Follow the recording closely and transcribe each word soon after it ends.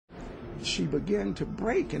she began to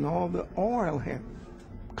break, and all the oil had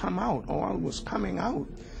come out. Oil was coming out,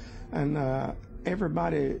 and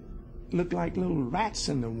everybody looked like little rats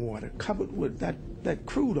in the water, covered with that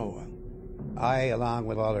crude oil. I, along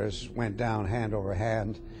with others, went down hand over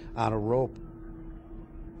hand on a rope.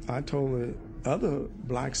 I told the other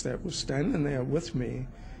blacks that were standing there with me,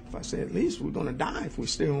 if I said, at least we're going to die if we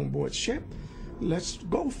stay on board ship, let's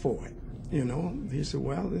go for it. You know, he said,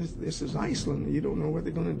 well, this is Iceland. You don't know what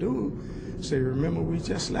they're going to do. So remember, we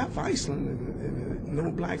just left Iceland, and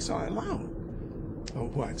no blacks are allowed. Oh,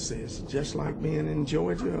 what? Say, it's just like being in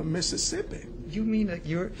Georgia or Mississippi. You mean that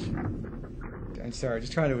you're... I'm sorry,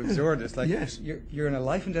 just trying to absorb this. Like, yes. You're in a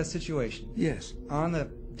life and death situation. Yes. On the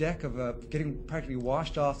deck of getting practically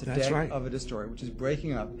washed off the That's deck right. of a destroyer, which is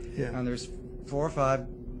breaking up. Yeah. And there's 4 or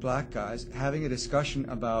 5 black guys having a discussion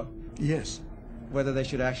about yes, whether they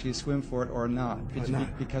should actually swim for it or not,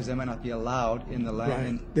 because they might not be allowed in the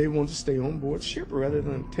land. Right. They want to stay on board ship rather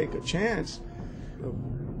than take a chance of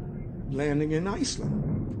landing in Iceland.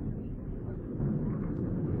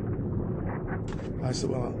 I said,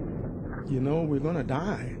 well, you know, we're going to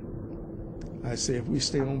die. I said, if we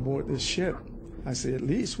stay on board this ship, I said, at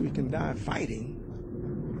least we can die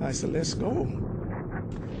fighting. I said, let's go.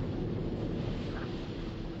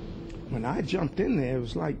 When I jumped in there, it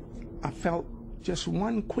was like I felt just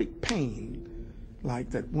one quick pain, like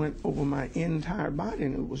that went over my entire body,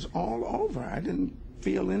 and it was all over. I didn't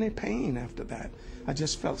feel any pain after that. I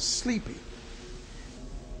just felt sleepy.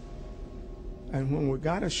 And when we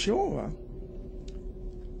got ashore,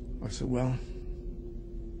 I said, well,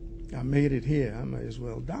 I made it here. I may as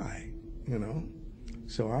well die, you know.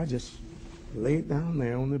 So I just laid down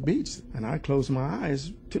there on the beach, and I closed my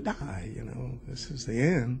eyes to die, you know. This is the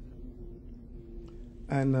end.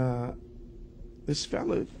 And this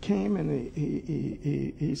fella came, and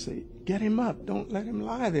he said, get him up. Don't let him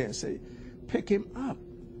lie there. Say, pick him up.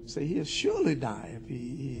 Say, he'll surely die if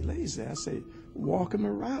he lays there. I say, walk him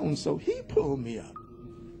around. So he pulled me up.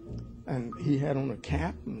 And he had on a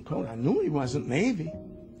cap and coat. I knew he wasn't Navy.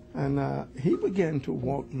 And he began to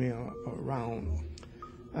walk me around.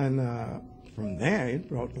 And from there, it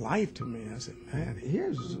brought life to me. I said, man,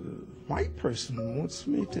 here's a white person who wants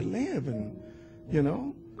me to live. And, you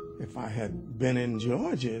know, if I had been in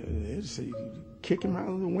Georgia, they'd say, kick him out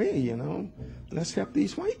of the way, you know. Let's help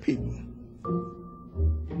these white people.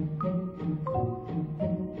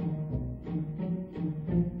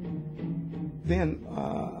 Then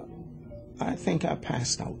I think I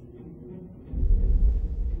passed out.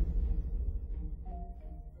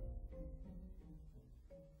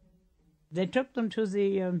 They took them to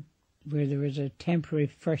the where there was a temporary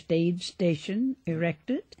first aid station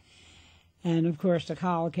erected, and of course the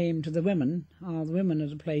call came to the women. All the women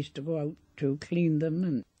had a place to go out to clean them,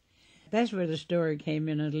 and that's where the story came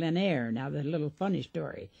in at Lanier. Now, the little funny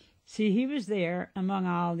story. See, he was there among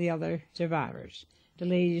all the other survivors. The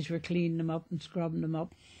ladies were cleaning them up and scrubbing them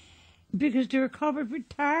up because they were covered with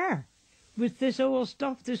tar, with this old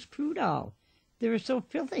stuff, this crude oil. They were so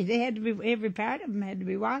filthy. They had to be, every part of them had to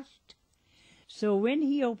be washed. So when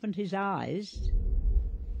he opened his eyes,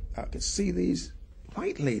 I could see these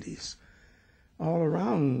white ladies all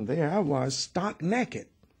around. There I was, stark naked,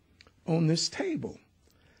 on this table.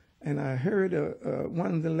 And I heard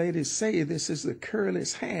one of the ladies say, this is the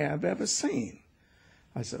curliest hair I've ever seen.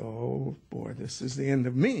 I said, oh, boy, this is the end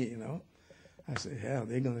of me, you know. I said, hell,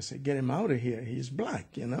 they're going to say, get him out of here. He's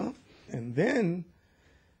black, you know. And then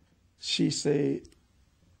she said,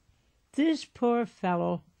 this poor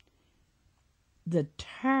fellow, the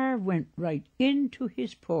tar went right into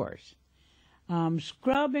his pores. I'm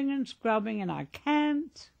scrubbing and scrubbing, and I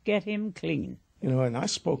can't get him clean. You know, and I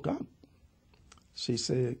spoke up. She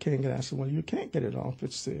said, can't get it. I said, well, you can't get it off.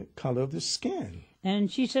 It's the color of the skin.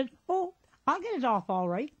 And she said, oh, I'll get it off all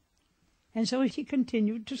right. And so she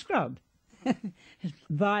continued to scrub.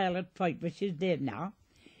 Violet Fight, but she's dead now.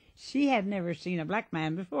 She had never seen a black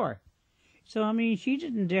man before. So, I mean, she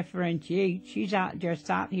didn't differentiate. She just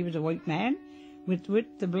thought he was a white man with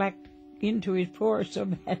the black into his pores so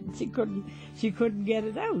bad she couldn't get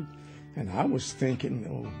it out. And I was thinking,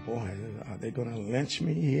 oh, boy, are they going to lynch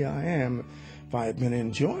me? Here I am. If I had been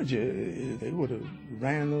in Georgia, they would have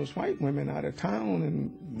ran those white women out of town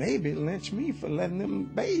and maybe lynched me for letting them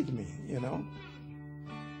bathe me, you know.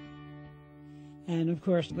 And, of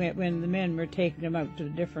course, when the men were taking him out to the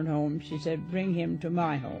different homes, she said, bring him to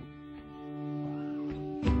my home.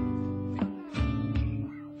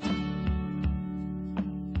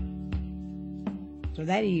 So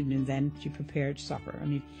that evening, then, she prepared supper. I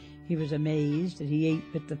mean, he was amazed that he ate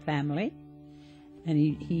with the family, and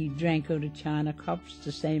he drank out of china cups,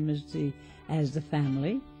 the same as the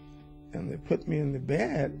family. and they put me in the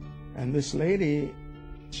bed, and this lady,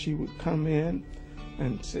 she would come in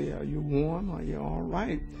and say, "Are you warm? Are you all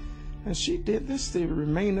right?" And she did this the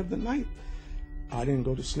remainder of the night. I didn't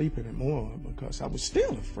go to sleep anymore because I was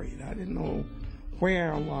still afraid. I didn't know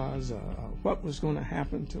where I was, what was going to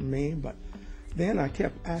happen to me. But then I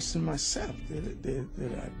kept asking myself, did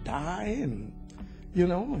I die? And,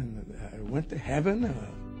 and I went to heaven?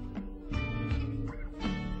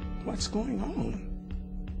 What's going on?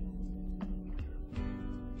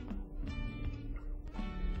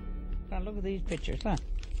 Now look at these pictures, huh?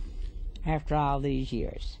 After all these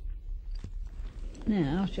years.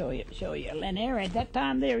 Now I'll show you. Lanier at that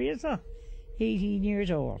time there he is, huh? 18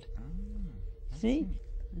 years old. See?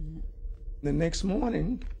 The next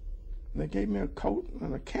morning, they gave me a coat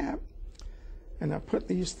and a cap, and I put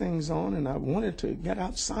these things on, and I wanted to get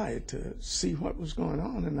outside to see what was going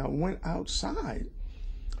on, and I went outside,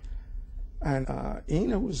 and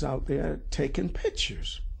Ina was out there taking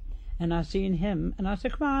pictures. And I seen him, and I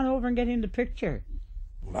said, "Come on over and get in the picture."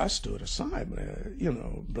 Well, I stood aside,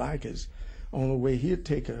 but, black is only way he'd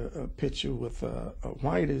take a picture with a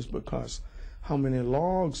white is because how many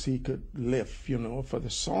logs he could lift, for the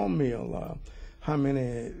sawmill, how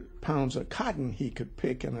many pounds of cotton he could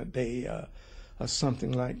pick in a day, or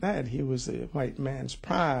something like that. He was the white man's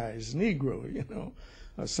prize, Negro,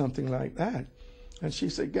 or something like that. And she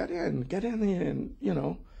said, get in here and,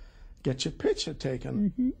 get your picture taken.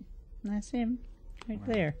 Mm-hmm. That's him, right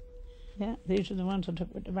there. Yeah, these are the ones I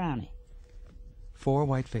took with the brownie. 4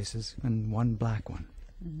 white faces and 1 black one.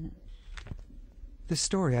 Mm-hmm. This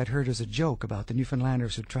story I'd heard as a joke about the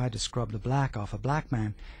Newfoundlanders who tried to scrub the black off a black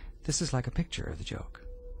man. This is like a picture of the joke.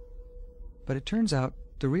 But it turns out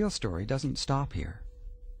the real story doesn't stop here.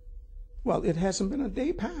 Well, it hasn't been a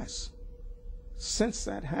day past since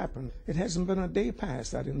that happened. It hasn't been a day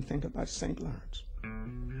past I didn't think about St. Lawrence.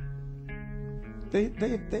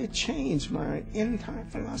 They changed my entire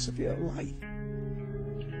philosophy of life.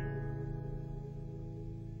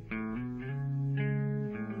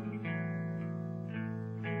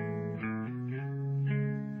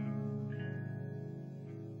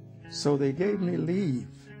 So they gave me leave.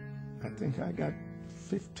 I think I got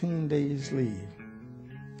 15 days leave.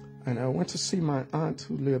 And I went to see my aunt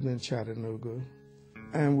who lived in Chattanooga.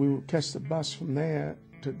 And we would catch the bus from there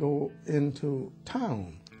to go into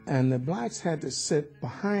town. And the blacks had to sit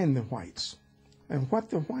behind the whites. And what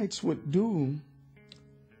the whites would do,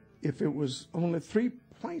 if it was only 3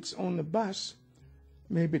 whites on the bus,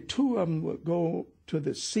 maybe 2 of them would go to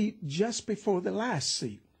the seat just before the last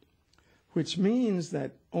seat, which means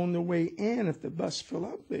that on the way in, if the bus filled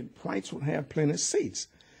up, the whites would have plenty of seats,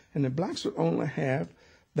 and the blacks would only have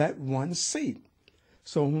that 1 seat.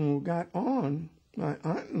 So when we got on, my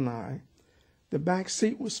aunt and I, the back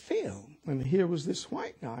seat was filled, and here was this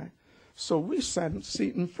white guy. So we sat in the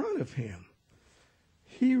seat in front of him.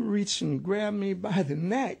 He reached and grabbed me by the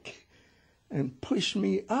neck and pushed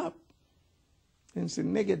me up and said,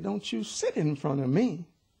 "Nigga, don't you sit in front of me."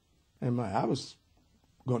 And I was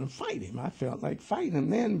going to fight him. I felt like fighting him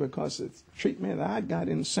then because of the treatment I got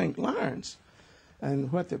in St. Lawrence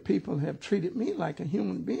and what the people have treated me like a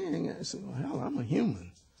human being. I said, well, hell, I'm a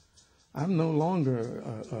human. I'm no longer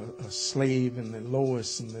a slave and the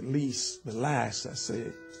lowest and the least, the last. I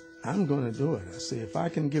said, I'm going to do it. I said, if I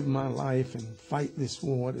can give my life and fight this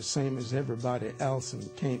war the same as everybody else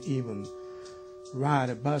and can't even ride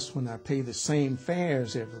a bus when I pay the same fare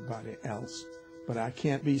as everybody else, but I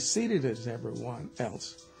can't be seated as everyone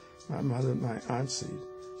else. My mother and my aunt said,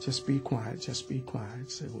 just be quiet, just be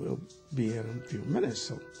quiet. Said, we'll be in a few minutes.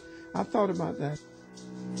 So I thought about that.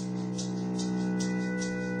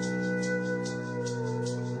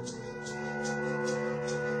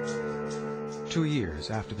 Two years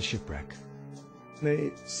after the shipwreck.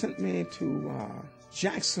 They sent me to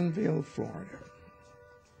Jacksonville, Florida.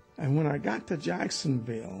 And when I got to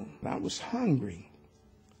Jacksonville, I was hungry.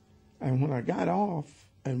 And when I got off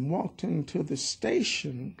and walked into the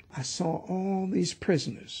station, I saw all these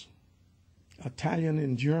prisoners, Italian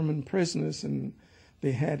and German prisoners, and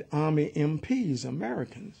they had Army MPs,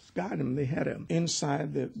 Americans, got them. They had them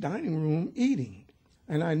inside the dining room eating.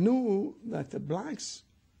 And I knew that the blacks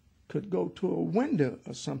could go to a window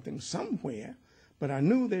or something somewhere, but I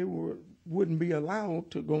knew they wouldn't be allowed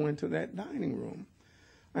to go into that dining room.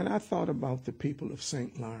 And I thought about the people of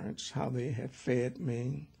St. Lawrence, how they had fed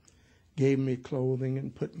me, gave me clothing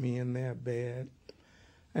and put me in their bed.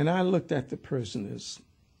 And I looked at the prisoners,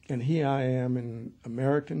 and here I am in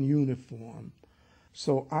American uniform.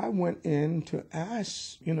 So I went in to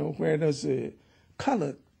ask, where does the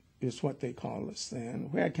colored, is what they call us then,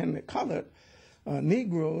 where can the colored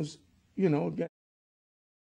Negroes, get